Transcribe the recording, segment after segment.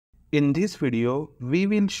In this video, we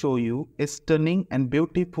will show you a stunning and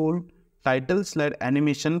beautiful title slide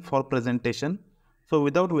animation for presentation. So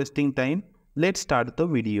without wasting time, let's start the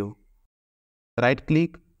video. Right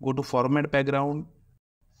click, go to format background,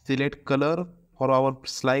 select color for our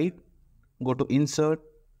slide, go to insert,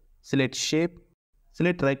 select shape,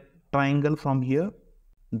 select right triangle from here,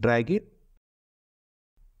 drag it,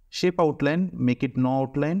 shape outline, make it no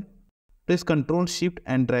outline, press Ctrl Shift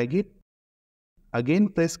and drag it. Again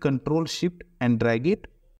press Ctrl Shift and drag it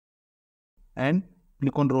and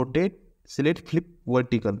click on rotate, select flip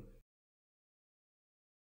vertical.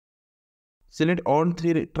 Select all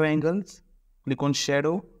three triangles, click on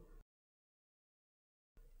shadow,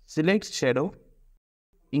 select shadow,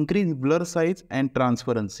 increase blur size and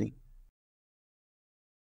transparency.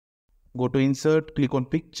 Go to insert, click on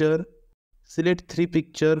picture, select 3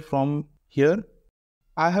 pictures from here.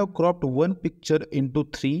 I have cropped one picture into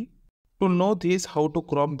 3. To know this, how to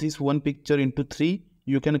crop this one picture into 3,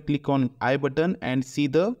 you can click on I button and see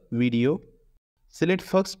the video. Select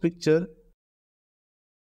first picture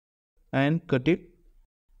and cut it.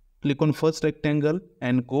 Click on first rectangle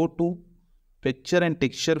and go to picture and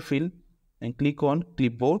texture fill and click on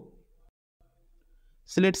clipboard.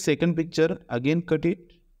 Select second picture, again cut it.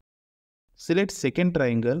 Select second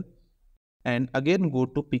triangle and again go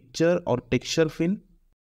to picture or texture fill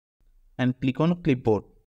and click on clipboard.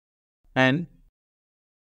 And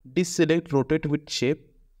deselect rotate with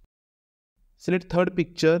shape. Select third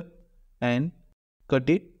picture and cut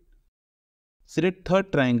it. Select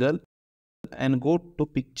third triangle and go to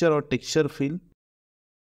picture or texture fill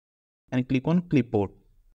and click on clipboard.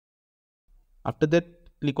 After that,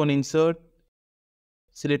 click on insert,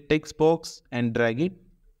 select text box and drag it.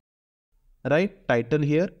 Write title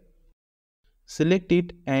here. Select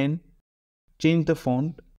it and change the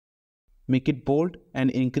font. Make it bold and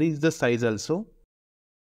increase the size also.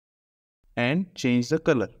 And change the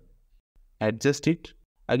color. Adjust it.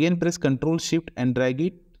 Again press Ctrl Shift and drag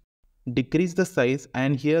it. Decrease the size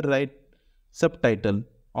and here write subtitle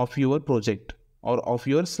of your project or of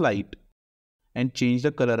your slide. And change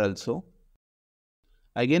the color also.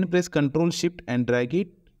 Again press Ctrl Shift and drag it.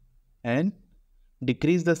 And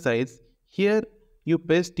decrease the size. Here you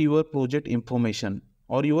paste your project information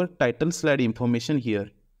or your title slide information here.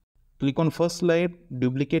 Click on first slide,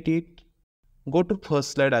 duplicate it, go to first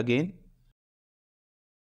slide again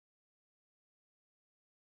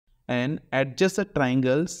and adjust the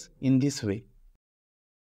triangles in this way.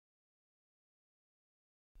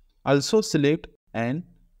 Also select and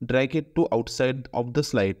drag it to outside of the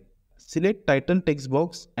slide. Select title text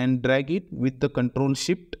box and drag it with the Ctrl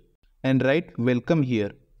Shift and write welcome here.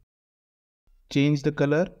 Change the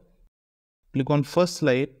color, click on first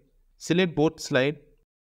slide, select both slide,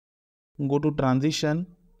 go to transition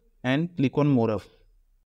and click on Morph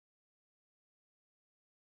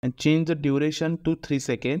and change the duration to 3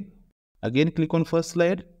 seconds. Again click on first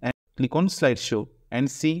slide and click on slideshow and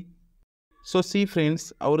see. So see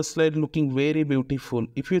friends, our slide looking very beautiful.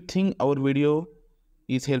 If you think our video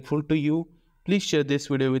is helpful to you, please share this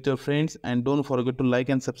video with your friends and don't forget to like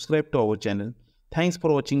and subscribe to our channel. Thanks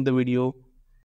for watching the video.